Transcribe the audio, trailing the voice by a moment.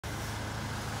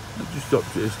I just stopped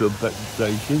at this little petrol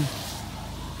station,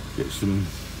 get some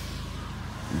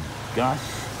gas.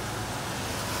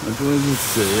 I don't even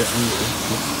see it.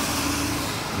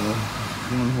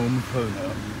 I'm going to hold my phone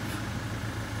out.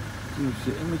 You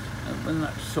see it, when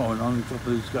that sign on the top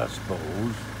of these gas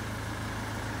poles,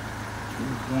 you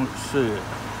can't see it.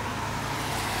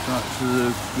 That's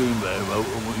the screen there about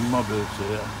you might be able to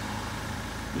see it.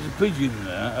 There's a pigeon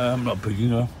there, not a pigeon,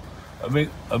 no.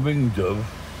 A ring dove.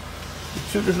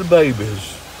 Two little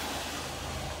babies.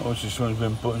 Obviously someone's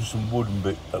been putting some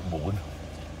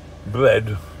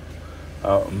bread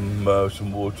out and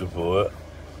some water for it.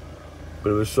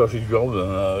 Bit of a sausage roll in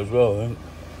there as well, I think.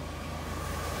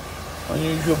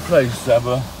 Unusual place to have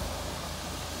a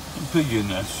pigeon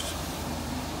nest.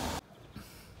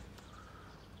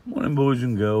 Morning, boys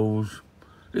and girls.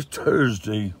 It's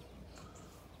Thursday.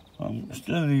 I'm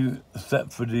still in the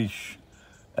Thetfordish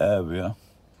area.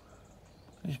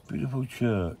 This beautiful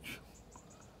church.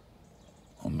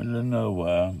 I'm in the middle of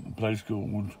nowhere. A place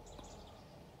called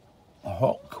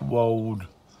Hockwold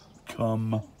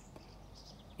Cum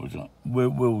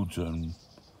Wilton.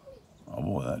 I'll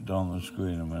write that down on the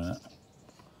screen in a minute.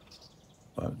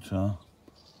 But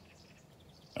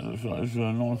it looks like there's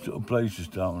a nice little places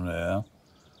down there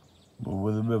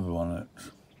with a river on it.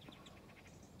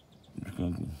 I'm just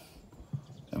going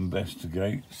to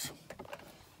investigate.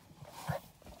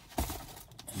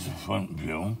 There's a front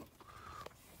view.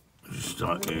 Just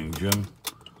start the engine.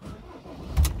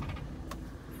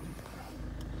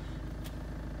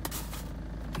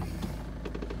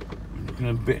 I'm looking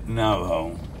a bit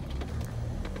narrow.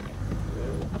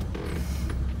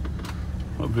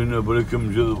 Hopefully nobody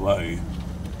comes the other way.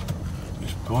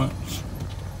 This point.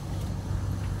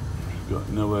 Got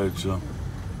nowhere to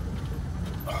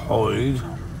hide.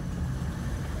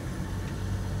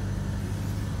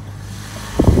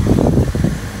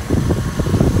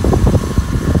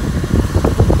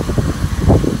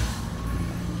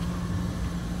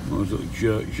 Nice little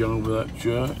church over that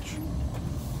church.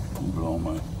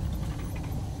 Blimey.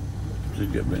 To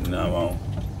get a bit narrow.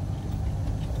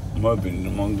 I'm hoping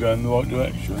I'm going in the right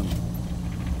direction.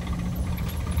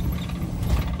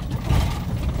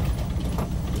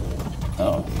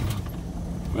 Oh,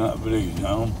 we're out of these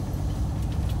now.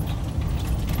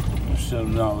 We're still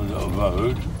down a little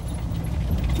road.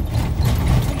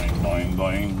 Boing, boing,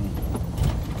 boing.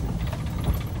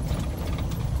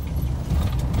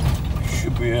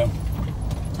 Should be a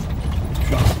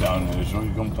truck down here, so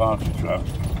you can pass the truck.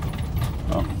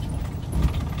 Oh.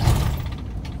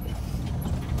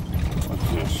 What's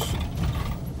this?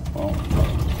 Well,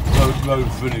 road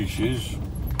finishes.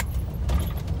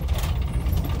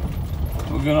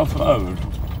 We're going off road.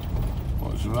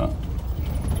 What's that?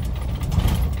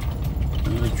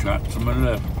 There's a track to my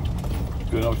left.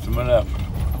 Going off to my left.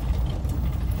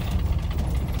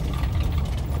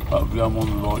 Hopefully I'm on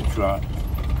the right track.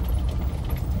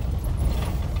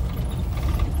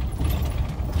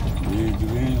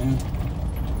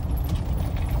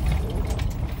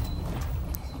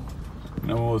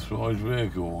 No authorised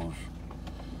vehicles.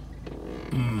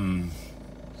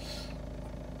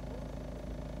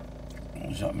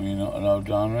 Does that mean you're not allowed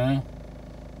down there?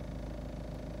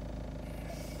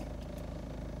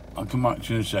 I'll come back to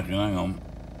you in a second, hang on.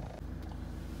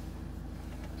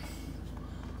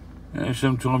 Yeah,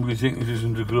 sometimes you think this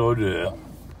isn't a good idea.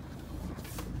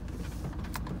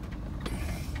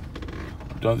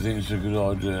 I don't think it's a good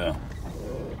idea.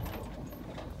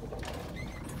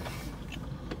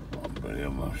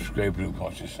 I'm scraping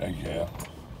across this edge here,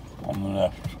 on the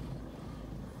left.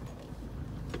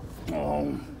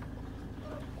 Oh.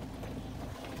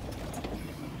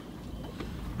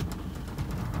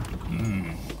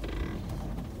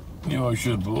 You know, I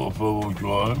should have brought a four-wheel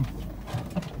drive.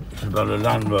 It's about a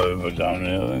Land Rover down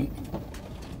here, I think.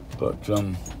 But,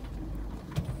 don't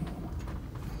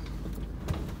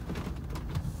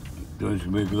think it's going to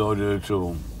be a good idea at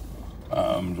all.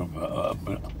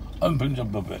 Opens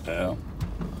up a bit there.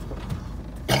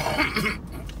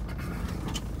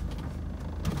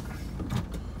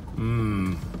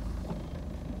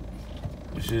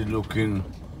 This is looking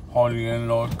highly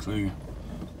unlikely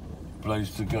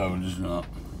place to go, isn't it?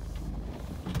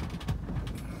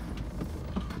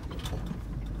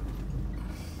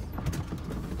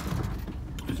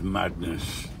 It's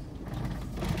madness.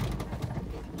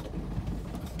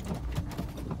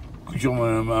 Because I'm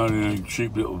only in a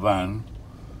cheap little van.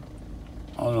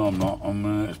 Oh no, I'm not. I'm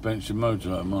in an expensive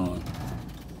motorhome, aren't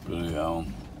I? Bloody hell.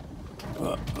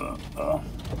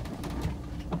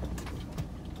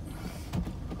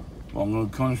 Well, I'm going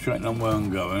to concentrate on where I'm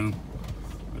going.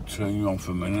 I'll turn you off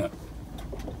a minute.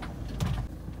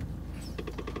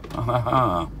 Ha ha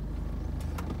ha.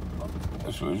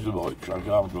 So it's the bike track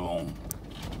after all.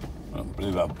 I don't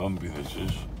believe how bumpy this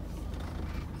is.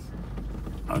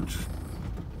 I just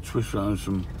twist around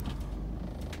some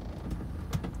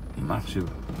massive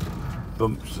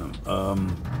bumps and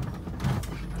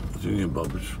thingy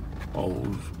bobs,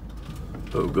 holes.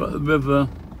 But we've got the river,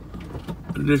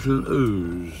 Little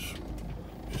Ooze.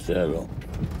 Just there, look.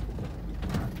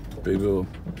 People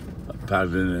are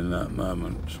paddling in that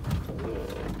moment.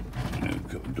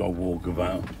 Dog walk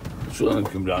about. Saw them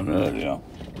come down earlier.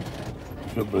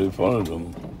 Should really follow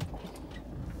them.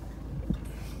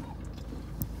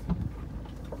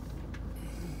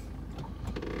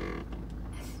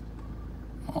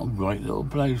 Oh, great little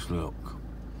place, look.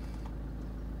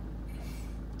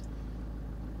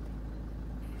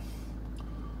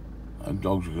 Our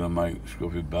dogs are going to make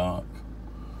scruffy bark.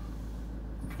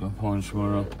 Just going to find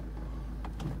somewhere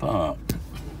to park.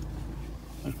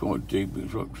 That's quite deep,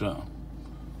 it's up to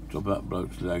top of that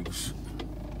bloke's legs.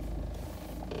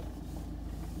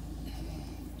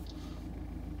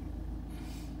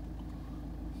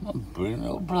 What a brilliant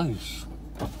little place.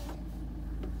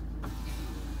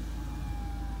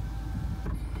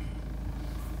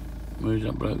 Where's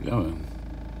that bloke going?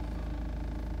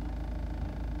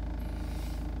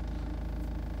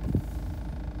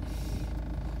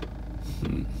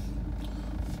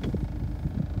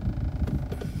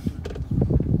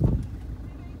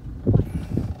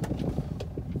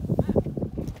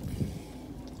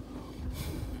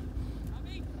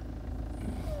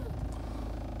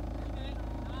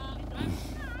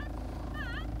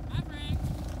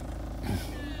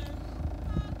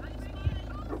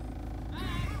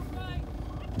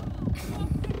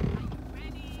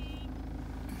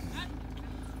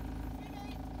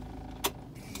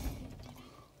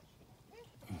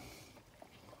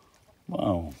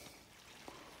 Wow,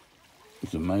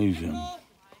 it's amazing.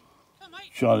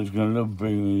 Charlie's going to love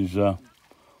bringing his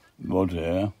rod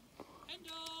here.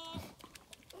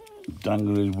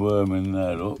 Dangle his worm in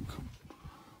there, look.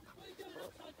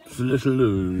 It's a Little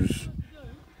Ooze.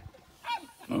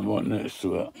 I'm right next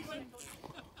to it.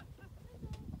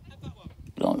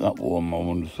 Like that worm, I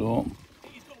wouldn't have thought.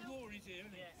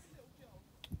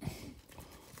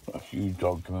 A huge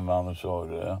dog coming around the side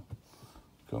there.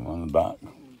 Coming around the back.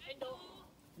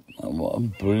 And what a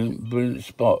brilliant, brilliant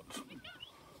spot.